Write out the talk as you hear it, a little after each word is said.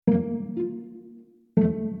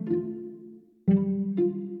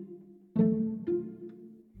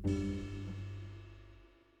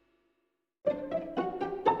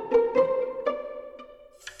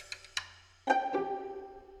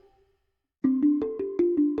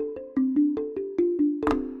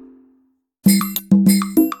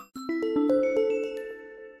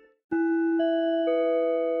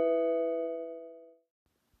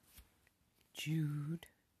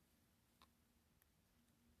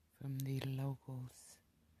from the Logos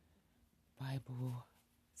Bible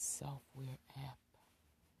software app.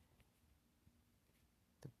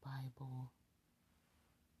 The Bible,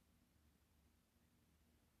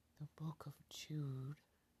 the book of Jude.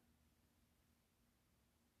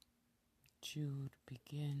 Jude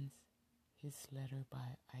begins his letter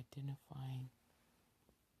by identifying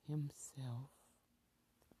himself,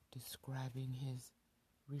 describing his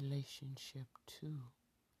relationship to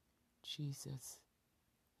Jesus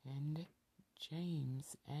and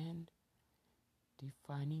James, and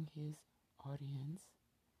defining his audience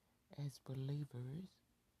as believers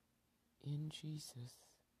in Jesus.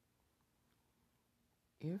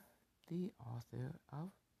 If the author of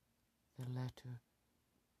the letter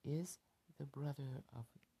is the brother of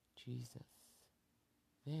Jesus,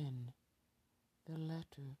 then the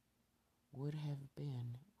letter would have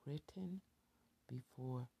been written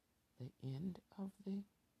before the end of the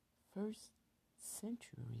 1st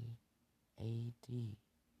century AD.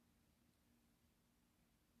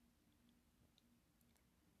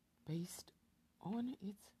 Based on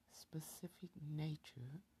its specific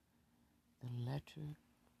nature, the letter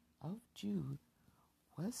of Jude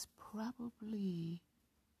was probably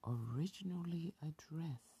originally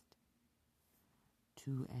addressed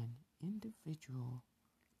to an individual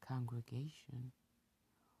congregation,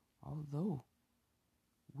 although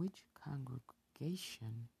which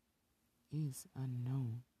congregation is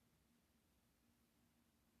unknown.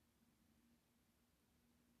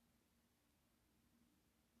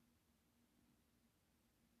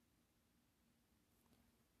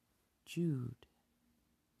 Jude,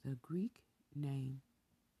 the Greek name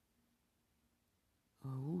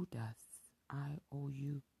Ioudas,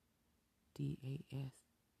 Ioudas,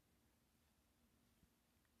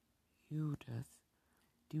 Ioudas,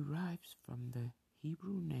 derives from the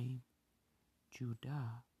Hebrew name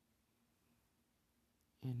Judah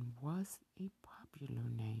and was a popular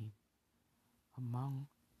name among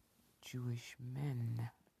Jewish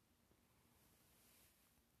men.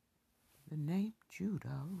 The name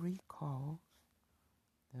Judah recalls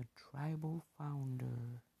the tribal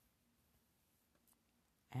founder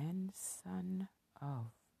and son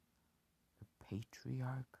of the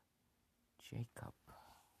patriarch Jacob.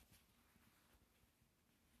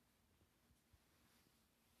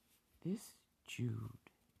 This Jude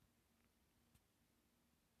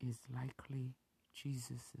is likely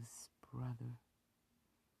Jesus' brother,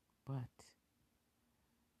 but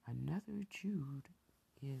another Jude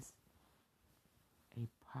is a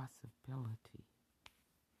possibility.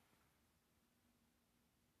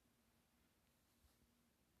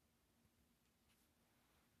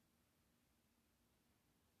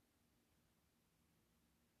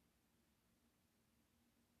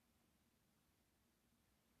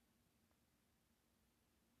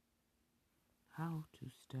 How to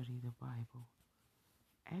study the Bible.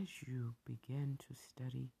 As you begin to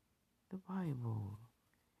study the Bible,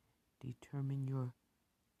 determine your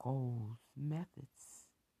goals, methods,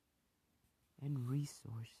 and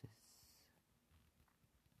resources.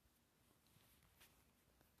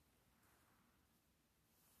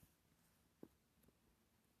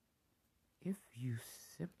 If you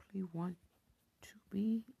simply want to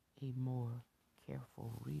be a more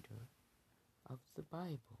careful reader of the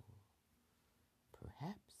Bible,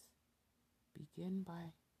 perhaps begin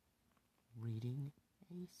by reading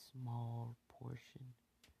a small portion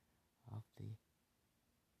of the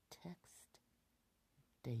text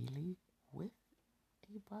daily with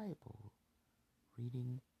a Bible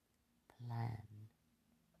reading plan.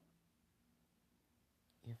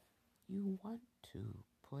 If you want to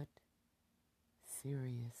put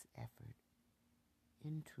serious effort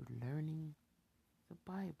into learning the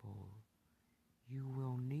Bible, you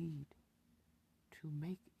will need to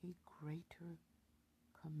make a greater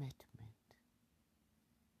commitment.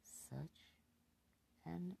 Such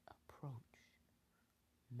an approach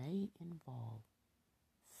may involve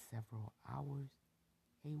several hours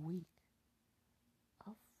a week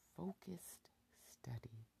of focused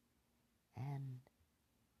study and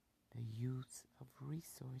the use of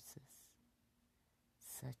resources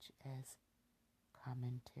such as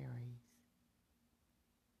commentaries.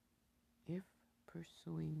 If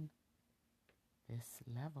pursuing this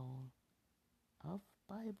level of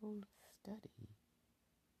Bible study,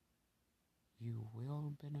 you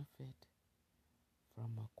will benefit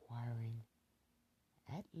from acquiring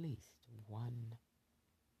at least one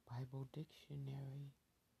Bible dictionary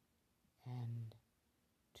and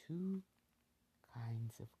 2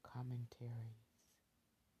 kinds of commentaries.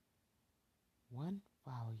 1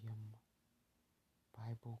 volume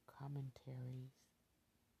Bible commentaries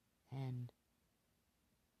and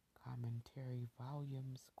Commentary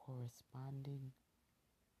volumes corresponding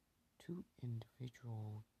to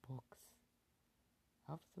individual books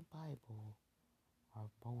of the Bible are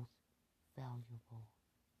both valuable.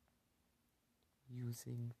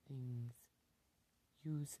 Using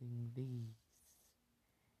these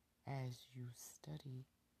as you study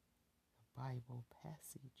the Bible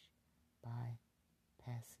passage by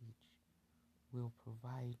passage will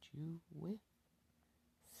provide you with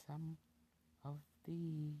some of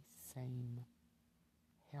the same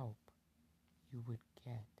help you would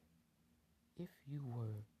get if you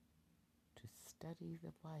were to study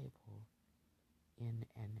the Bible in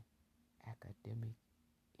an academic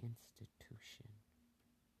institution.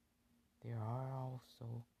 There are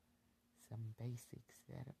also some basics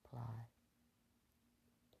that apply.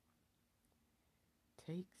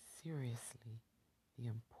 Take seriously the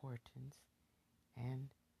importance and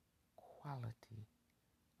quality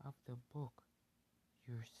of the book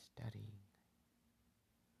you're studying.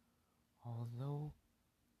 Although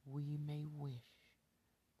we may wish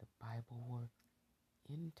the Bible were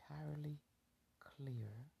entirely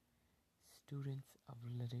clear, students of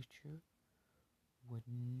literature would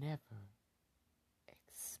never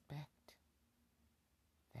expect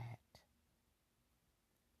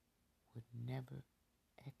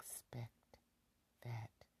that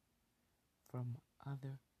from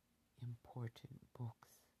other important books.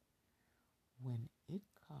 When it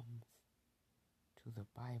comes to the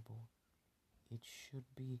Bible, it should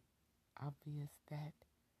be obvious that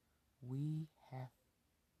we have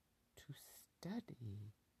to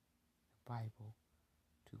study the Bible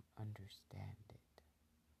to understand it.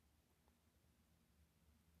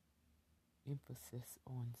 Emphasis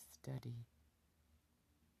on study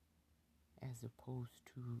as opposed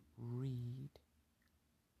to read.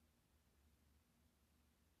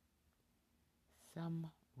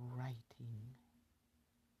 Some writing,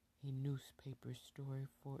 a newspaper story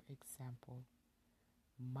for example,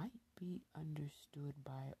 might be understood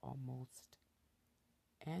by almost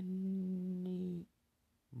any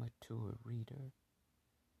mature reader.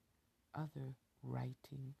 Other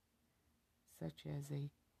writing, such as a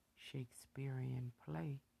Shakespearean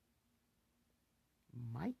play,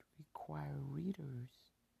 might require readers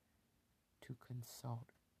to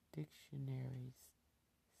consult dictionaries,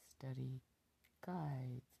 study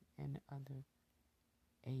guides, and other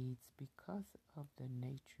aids because of the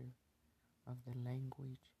nature of the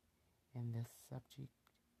language and the subject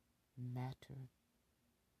matter.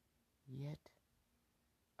 Yet,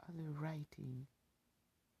 other writing,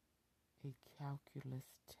 a calculus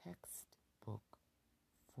textbook,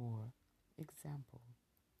 for example,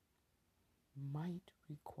 might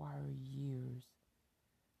require years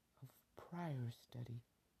of prior study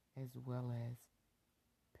as well as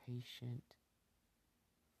patient,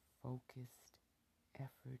 focused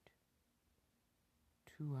effort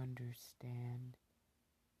to understand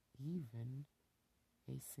even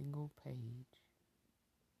a single page.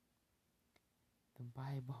 The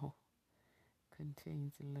Bible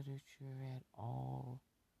contains literature at all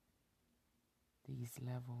these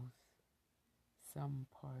levels. Some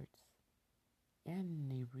parts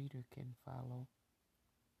any reader can follow.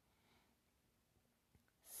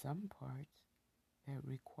 Some parts that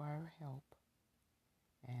require help,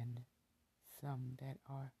 and some that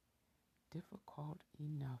are difficult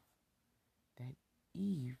enough that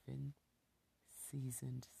even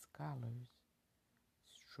seasoned scholars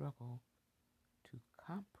struggle to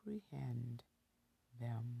comprehend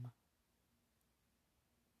them.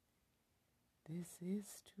 This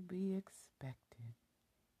is to be expected.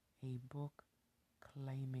 A book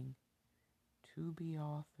claiming to be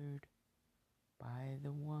authored by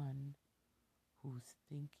the one whose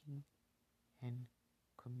thinking and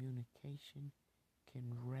communication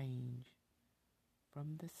can range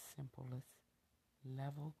from the simplest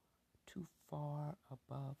level to far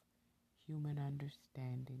above human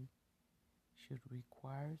understanding should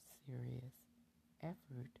require serious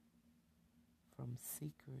effort from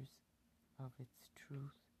seekers of its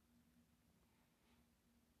truth.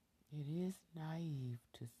 It is naive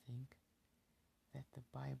to think that the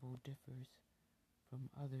Bible differs from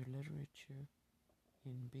other literature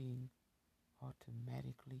in being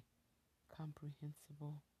automatically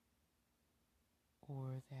comprehensible,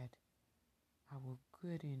 or that our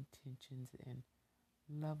good intentions and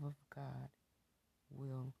love of God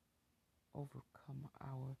will overcome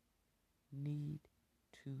our need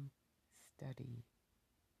to study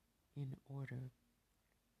in order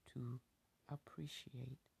to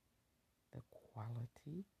appreciate the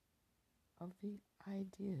quality of the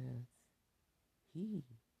ideas He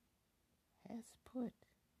has put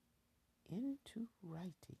into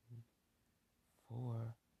writing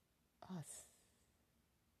for us.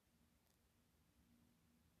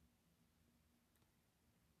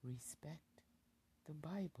 Respect the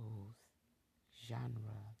Bible's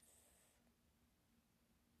genres.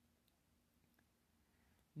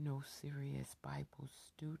 No serious Bible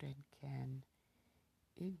student can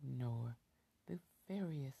ignore the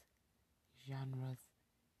various genres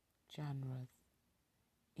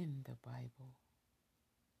in the Bible.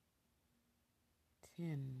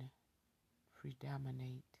 10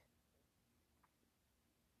 predominate: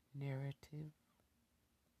 narrative,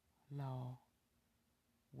 law,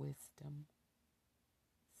 wisdom,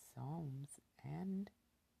 psalms, and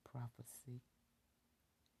prophecy.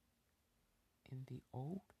 In the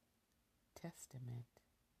Old Testament,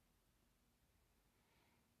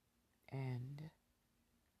 and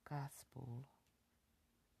gospel,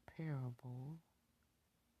 parable,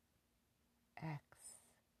 acts,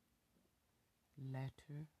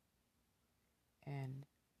 letter, and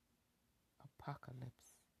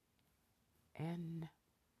apocalypse. And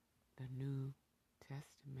the New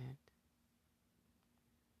Testament.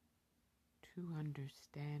 To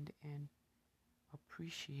understand and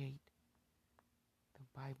appreciate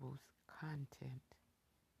the Bible's content,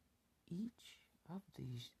 each of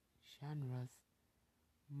these genres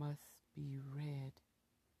must be read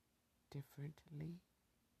differently.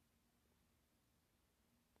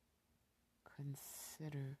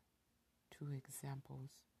 Consider 2 examples.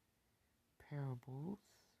 Parables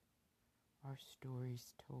are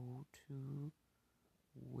stories told to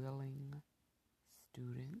willing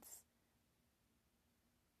students,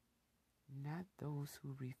 not those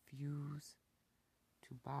who refuse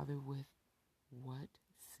to bother with what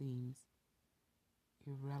seems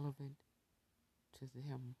irrelevant to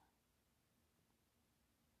them.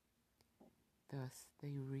 Thus,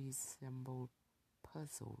 they resemble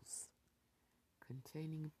puzzles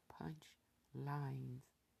containing punch lines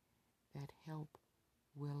that help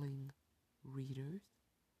willing readers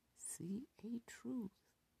see a truth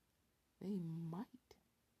they might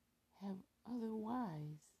have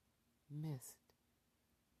otherwise missed.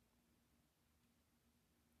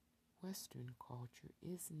 Western culture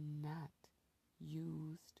is not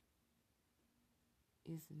used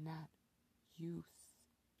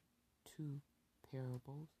to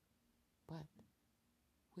parables, but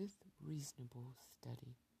with reasonable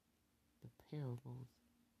study, the parables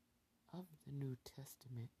of the New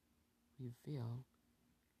Testament reveal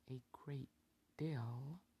a great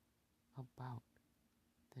deal about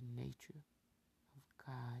the nature of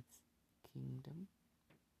God's kingdom.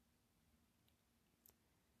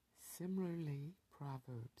 Similarly,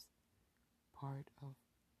 Proverbs, part of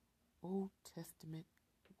Old Testament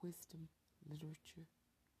wisdom literature,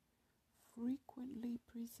 frequently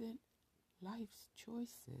present life's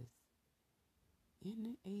choices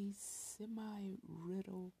in a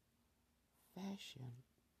semi-riddle fashion,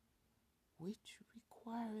 which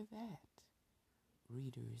require that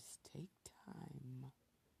readers take time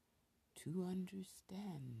to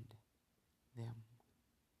understand them.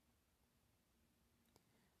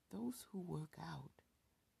 Those who work out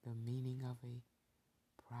the meaning of a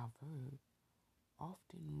proverb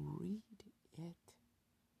often read it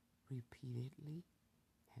repeatedly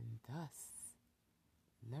and thus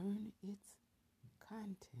learn its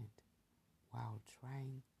content while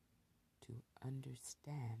trying to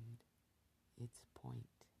understand its point.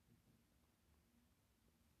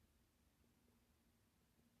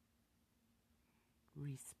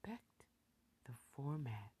 Respect the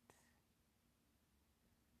format.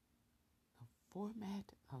 The format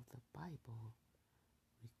of the Bible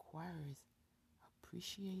requires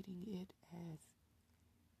appreciating it as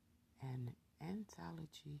an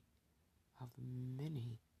anthology of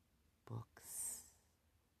many books.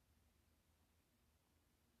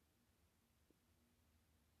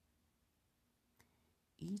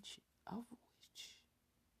 Each of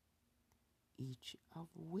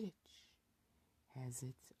which has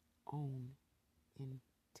its own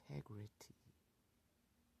integrity.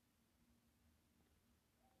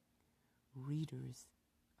 Readers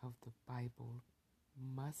of the Bible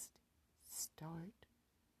must start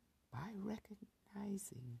by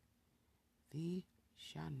recognizing the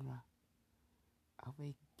genre of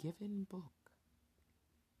a given book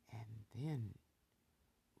and then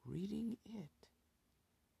reading it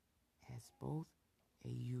as both a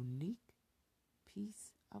unique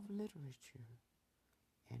piece of literature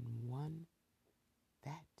and one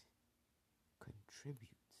that contributes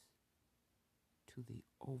to the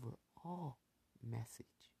overall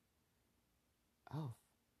message of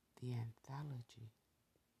the anthology.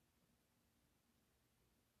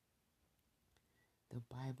 The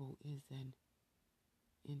Bible is an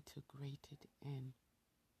integrated and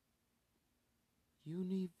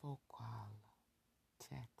univocal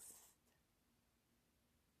text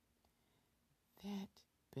that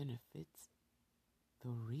benefits the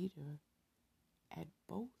reader at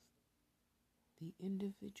both the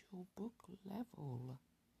individual book level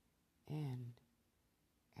and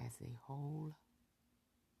as a whole.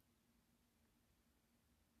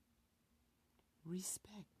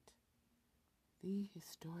 Respect the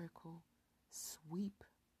historical sweep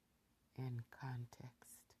and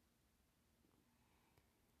context.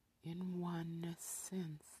 In one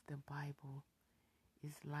sense, the Bible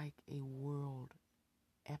is like a world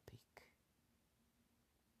epic.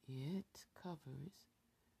 It covers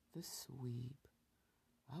the sweep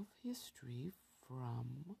of history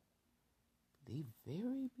from the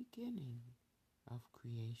very beginning of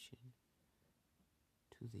creation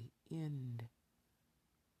to the end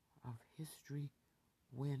of history,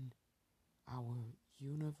 when our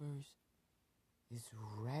universe is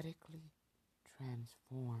radically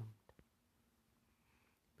transformed.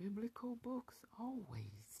 Biblical books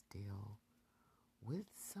always deal with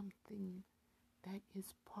something that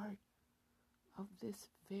is part of this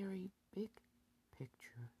very big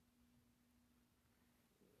picture.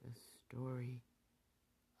 The story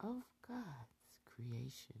of God's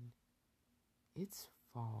creation, its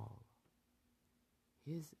fall,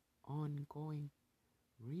 His ongoing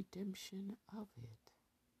redemption of it,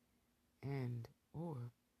 and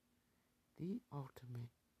or the ultimate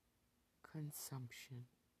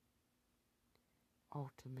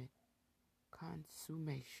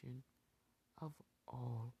consummation of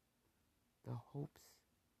all the hopes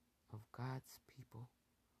of God's people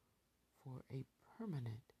for a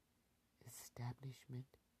permanent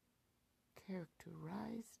establishment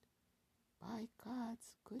characterized by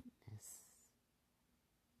God's goodness.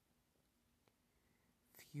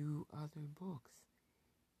 Few other books,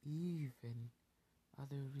 even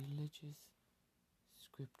other religious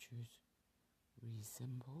scriptures,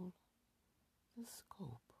 resemble the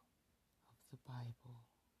scope of the Bible.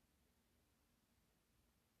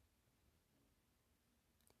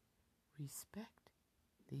 Respect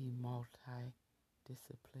the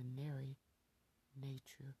multidisciplinary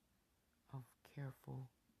nature of careful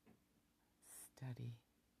study.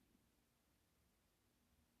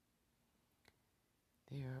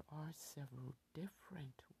 There are several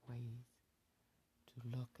different ways to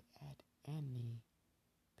look at any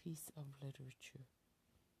piece of literature.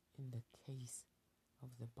 In the case of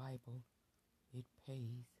the Bible, it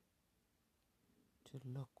pays to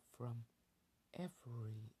look from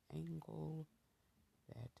every angle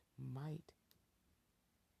that might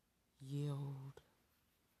yield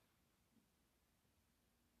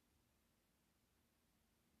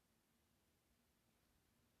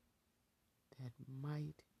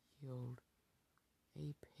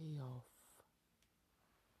a payoff.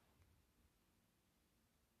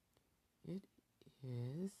 It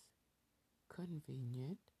is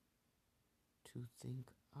convenient to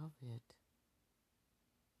think of it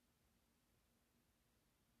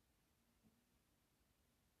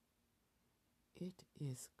It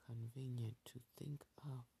is convenient to think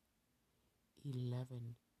of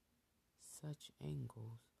 11 such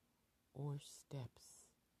angles or steps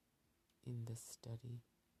in the study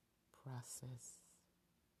process.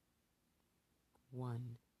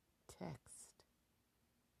 1. Text.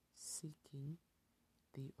 Seeking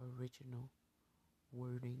the original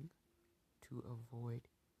wording to avoid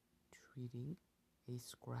treating a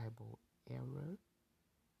scribal error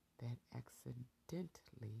that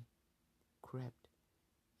accidentally crept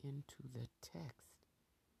into the text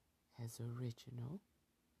as original.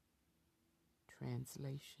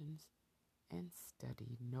 Translations and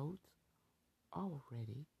study notes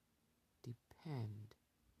already depend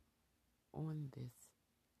on this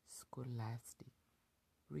scholastic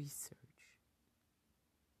research.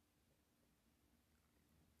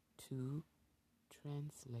 2.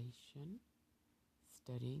 Translation.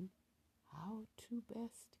 Studying how to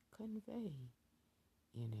best convey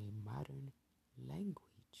in a modern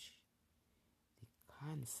language the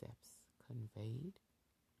concepts conveyed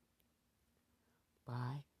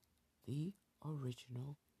by the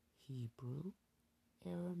original Hebrew,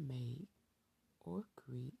 Aramaic, or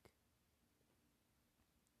Greek.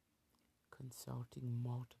 Consulting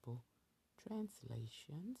multiple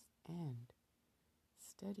translations and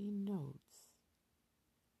study notes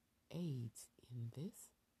aids in this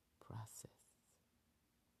process.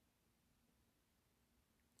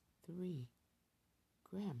 3.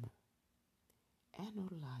 Grammar.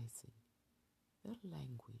 Analyzing the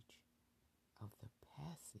language of the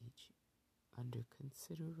passage under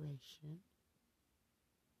consideration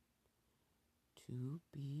to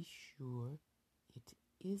be sure it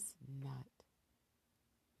is not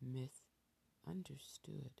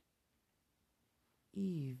misunderstood.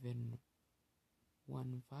 Even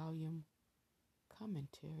one volume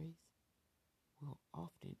commentaries will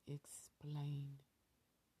often explain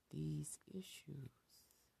these issues.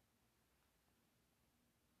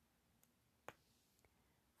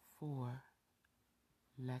 4.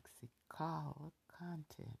 Lexical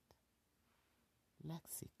content.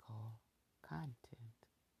 Lexical content.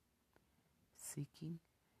 Seeking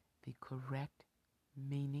the correct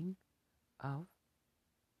meaning of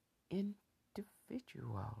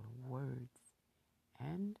individual words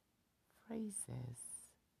and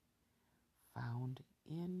phrases found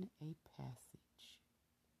in a passage.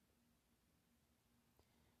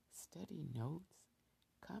 Study notes,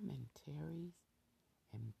 commentaries,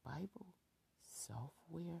 and Bible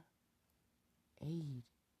software aid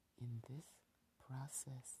in this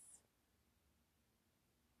process.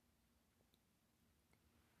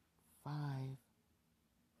 5.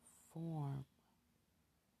 Form.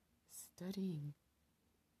 Studying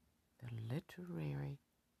the literary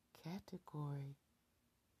category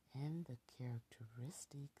and the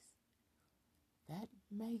characteristics that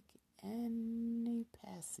make any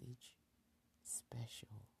passage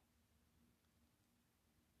special.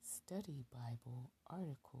 Study Bible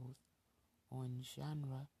articles on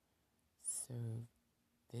genre serve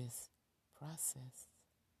this process.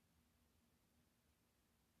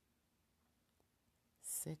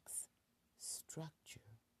 6. Structure.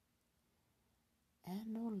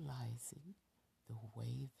 Analyzing the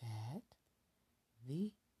way that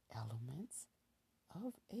the elements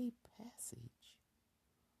of a passage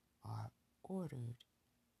are ordered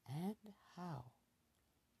and how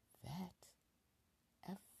that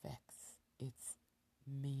affects its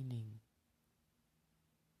meaning.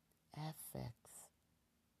 Affects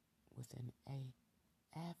with an A,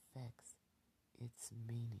 affects its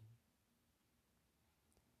meaning.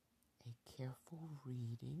 A careful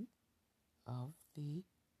reading of the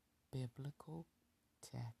biblical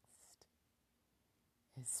text,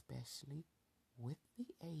 especially with the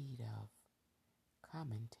aid of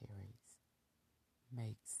commentaries,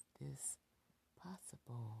 makes this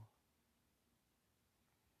possible.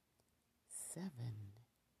 7.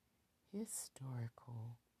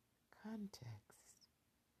 Historical context.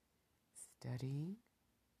 Studying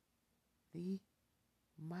the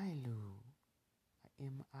Milieu,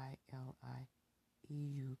 M-I-L-I-E-U,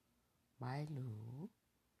 Milieu,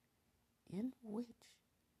 in which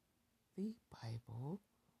the Bible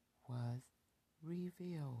was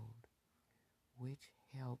revealed, which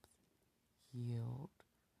helps yield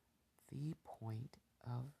the point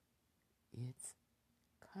of its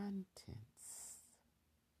contents.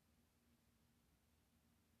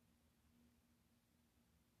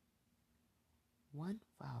 1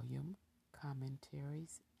 volume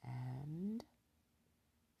commentaries and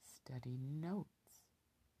study notes,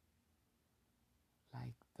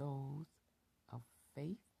 like those of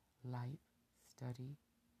Faith Life Study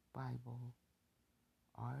Bible,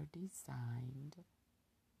 are designed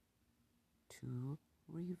to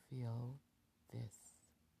reveal this.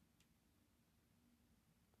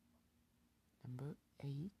 Number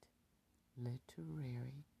 8,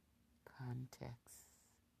 literary context.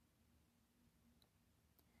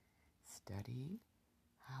 Studying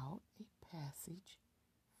how a passage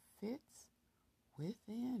fits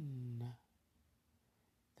within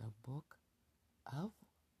the book of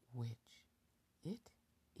which it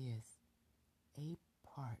is a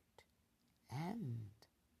part, and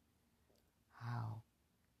how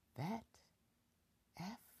that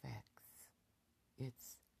affects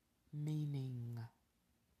its meaning.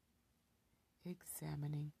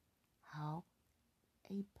 Examining how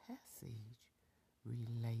a passage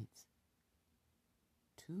relates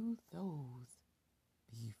to those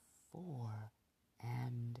before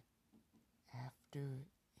and after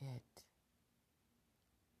it,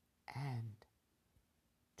 and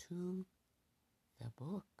to the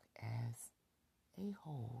book as a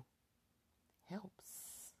whole,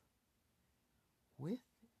 helps with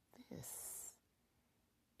this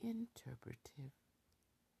interpretive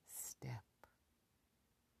step.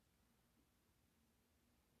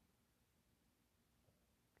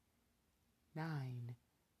 9.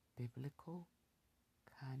 Biblical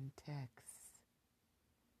context.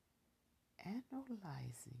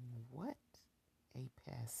 Analyzing what a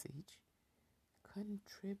passage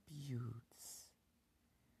contributes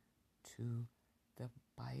to the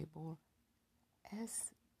Bible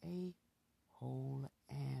as a whole,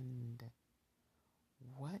 and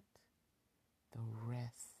what the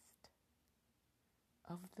rest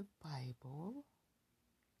of the Bible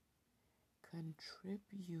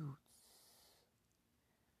contributes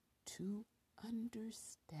to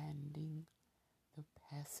understanding the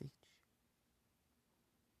passage,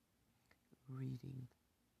 reading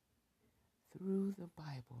through the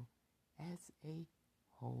Bible as a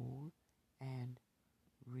whole and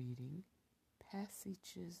reading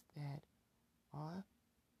passages that are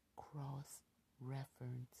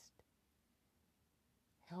cross-referenced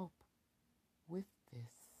help with this.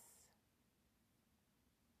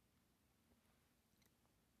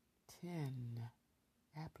 10.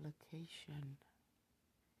 Application.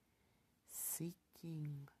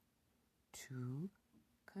 Seeking to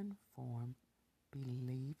conform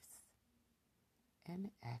beliefs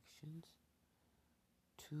and actions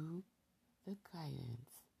to the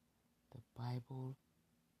guidance the Bible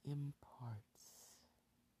imparts.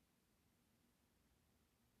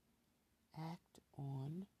 Act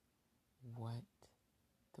on what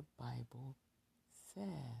the Bible says.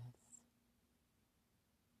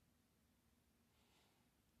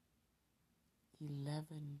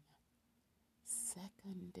 11.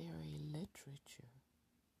 Secondary literature.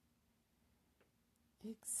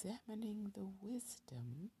 Examining the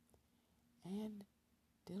wisdom and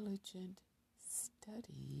diligent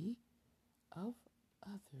study of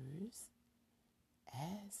others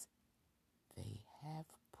as they have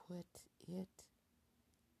put it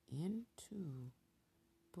into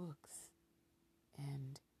books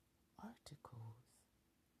and articles.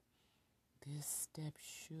 This step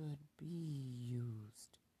should be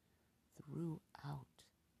used throughout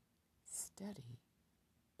study,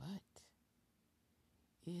 but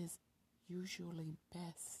is usually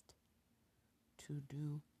best to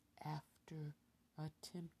do after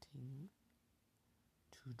attempting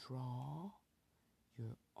to draw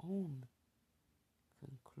your own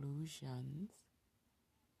conclusions,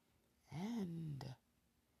 and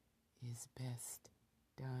is best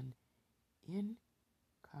done in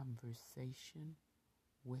conversation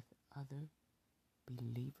with other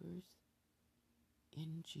believers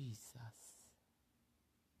in Jesus.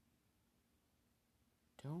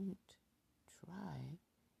 Don't try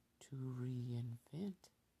to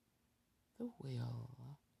reinvent the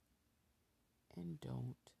wheel, and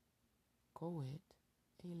don't go it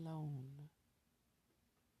alone.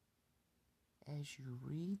 As you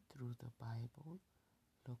read through the Bible,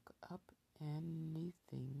 look up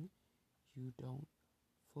anything you don't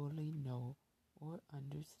fully know or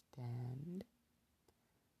understand.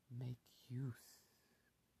 Make use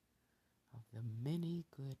of the many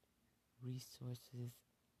good resources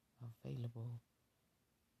available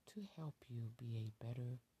to help you be a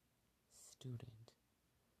better student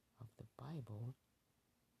of the Bible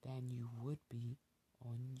than you would be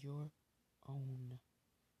on your own.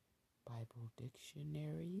 Bible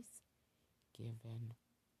dictionaries give an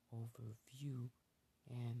overview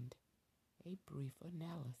and a brief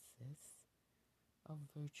analysis of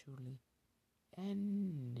virtually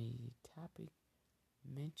any topic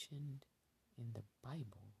mentioned in the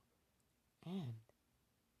Bible, and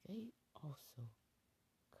they also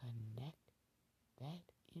connect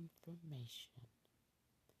that information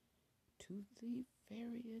to the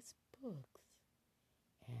various books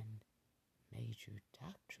and major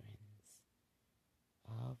doctrines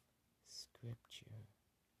of Scripture.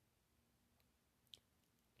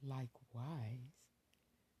 Likewise,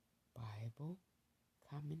 Bible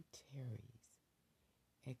commentaries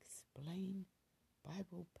explain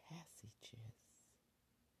Bible passages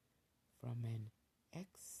from an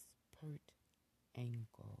expert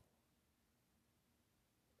angle.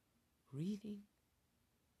 Reading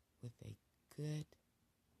with a good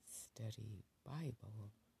study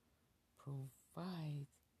Bible provides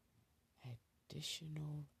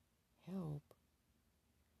additional help.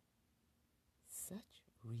 Such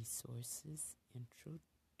resources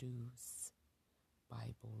introduce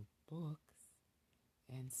Bible books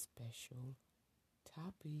and special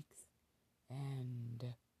topics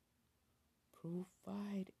and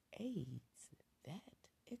provide aids that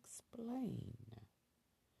explain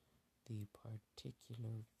the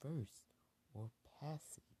particular verse or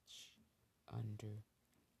passage under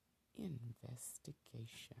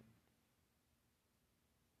investigation.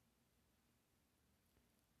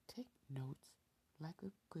 Take notes like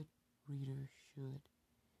a good reader should.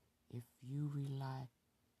 If you rely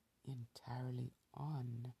entirely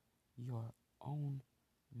on your own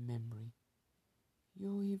memory,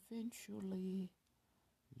 you'll eventually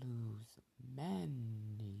lose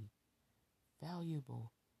many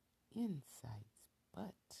valuable insights.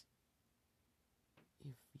 But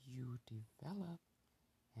if you develop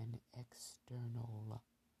an external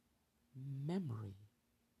memory,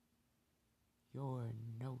 your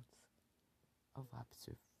notes of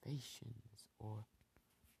observations or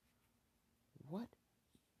what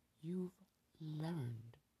you've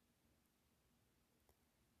learned,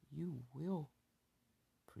 you will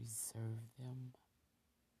preserve them.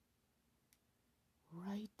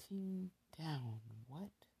 Writing down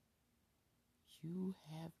what you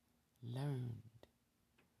have learned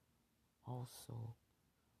also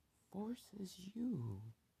forces you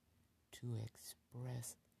to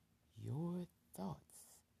express your thoughts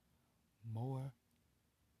more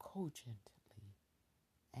cogently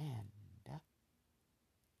and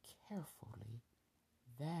carefully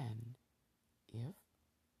than if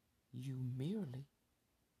you merely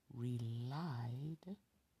relied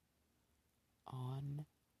on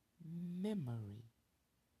memory.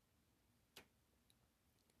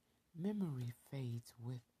 Memory fades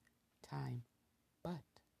with time, but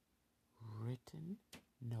written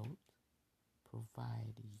notes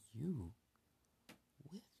provide you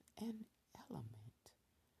with an element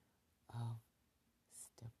of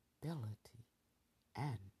stability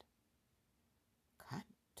and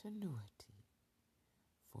continuity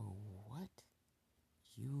for what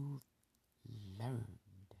you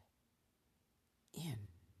learned in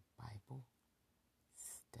Bible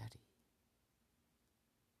study.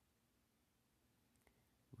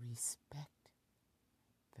 Respect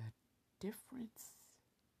the difference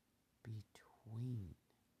between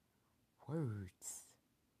words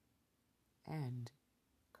and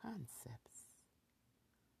concepts.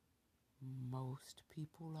 Most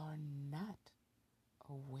people are not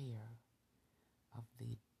aware of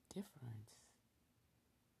the difference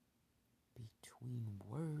between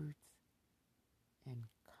words and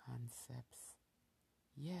concepts,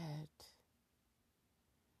 yet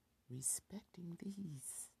respecting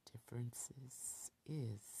these differences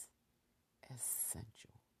is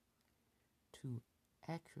essential to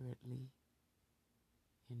accurately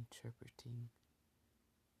interpreting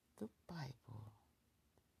the Bible.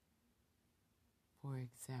 For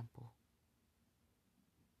example,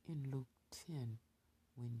 in Luke 10,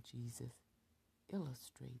 when Jesus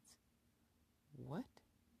illustrates what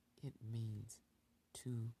it means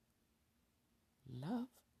to love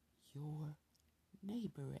your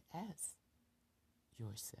neighbor as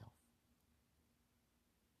yourself,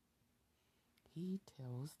 he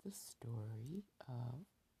tells the story of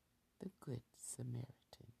the Good Samaritan.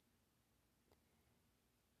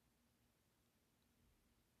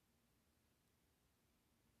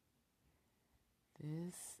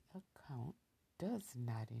 This account does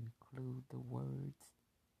not include the words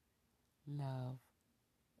love,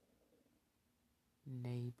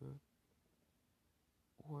 neighbor,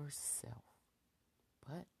 or self,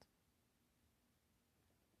 but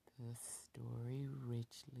the story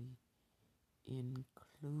richly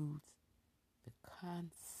includes the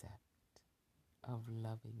concept of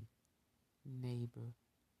loving neighbor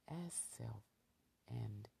as self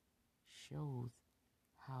and shows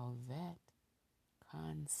how that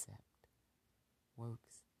concept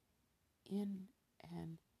works in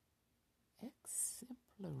an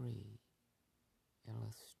exemplary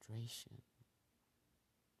illustration.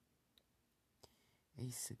 A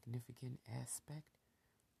significant aspect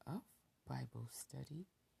of Bible study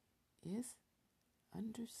is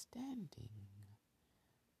understanding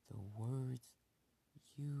the words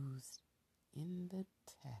used in the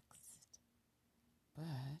text,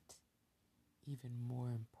 but even more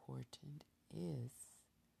important is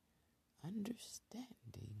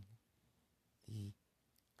understanding the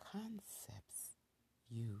concepts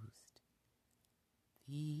used,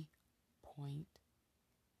 the point,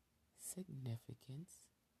 significance,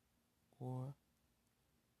 or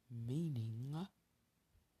meaning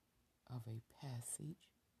of a passage,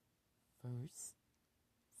 verse,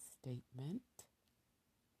 statement,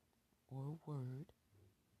 or word.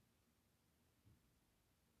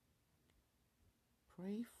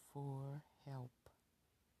 Pray for help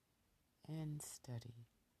and study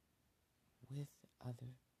with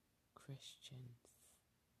other Christians.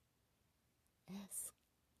 Ask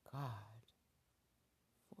God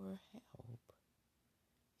for help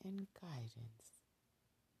and guidance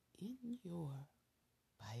in your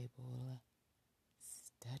Bible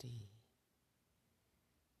study.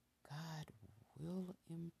 God will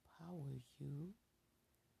empower you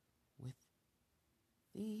with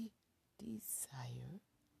the desire,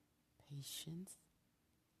 patience,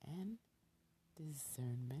 and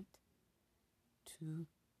discernment to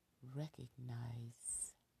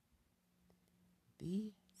recognize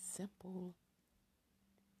the simple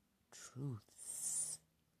truths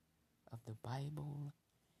of the Bible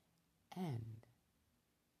and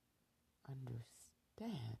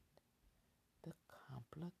understand the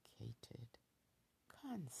complicated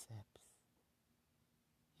concepts.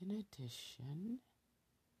 In addition,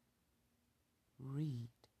 read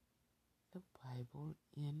the Bible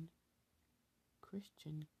in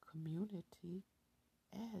Christian community,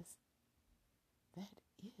 as that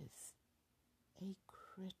is a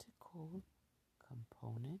critical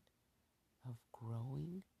component of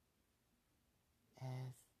growing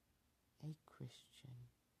as a Christian.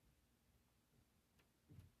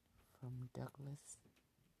 From Douglas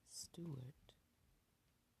Stewart.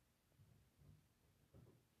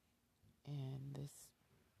 And this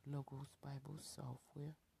Logos Bible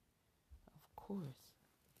software, of course,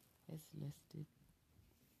 has listed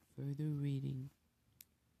further reading.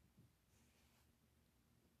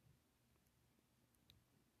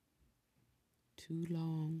 Too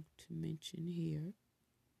long to mention here.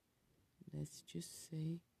 Let's just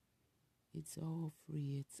say it's all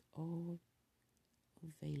free. It's all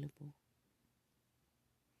available.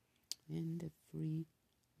 And the free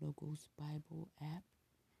Logos Bible app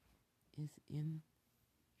is in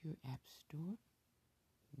your app store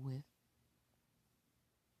with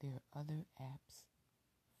their other apps,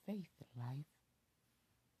 Faith Life,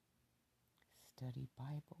 Study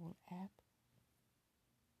Bible app,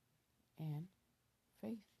 and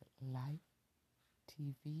Faith Life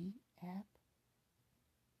TV app,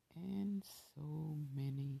 and